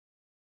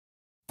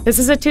This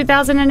is a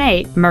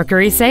 2008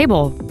 Mercury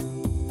Sable.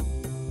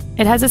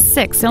 It has a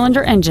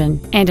 6-cylinder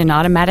engine and an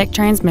automatic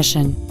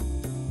transmission.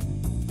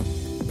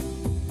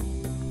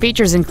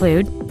 Features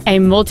include a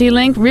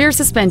multi-link rear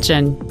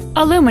suspension,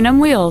 aluminum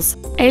wheels,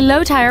 a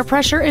low tire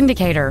pressure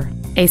indicator,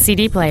 a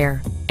CD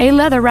player, a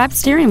leather-wrapped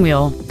steering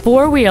wheel,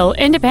 4-wheel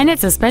independent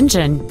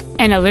suspension,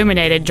 an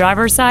illuminated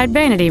driver's side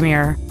vanity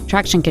mirror,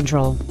 traction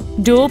control,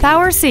 dual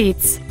power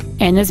seats,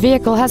 and this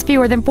vehicle has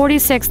fewer than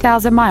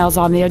 46,000 miles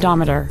on the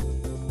odometer.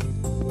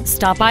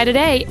 Stop by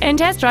today and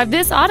test drive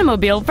this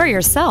automobile for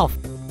yourself.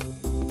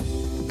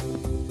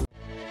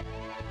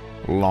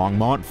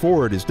 Longmont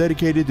Ford is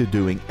dedicated to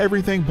doing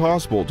everything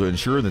possible to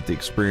ensure that the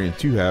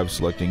experience you have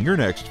selecting your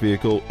next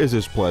vehicle is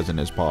as pleasant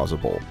as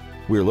possible.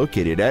 We're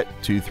located at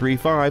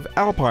 235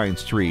 Alpine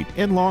Street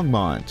in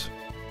Longmont.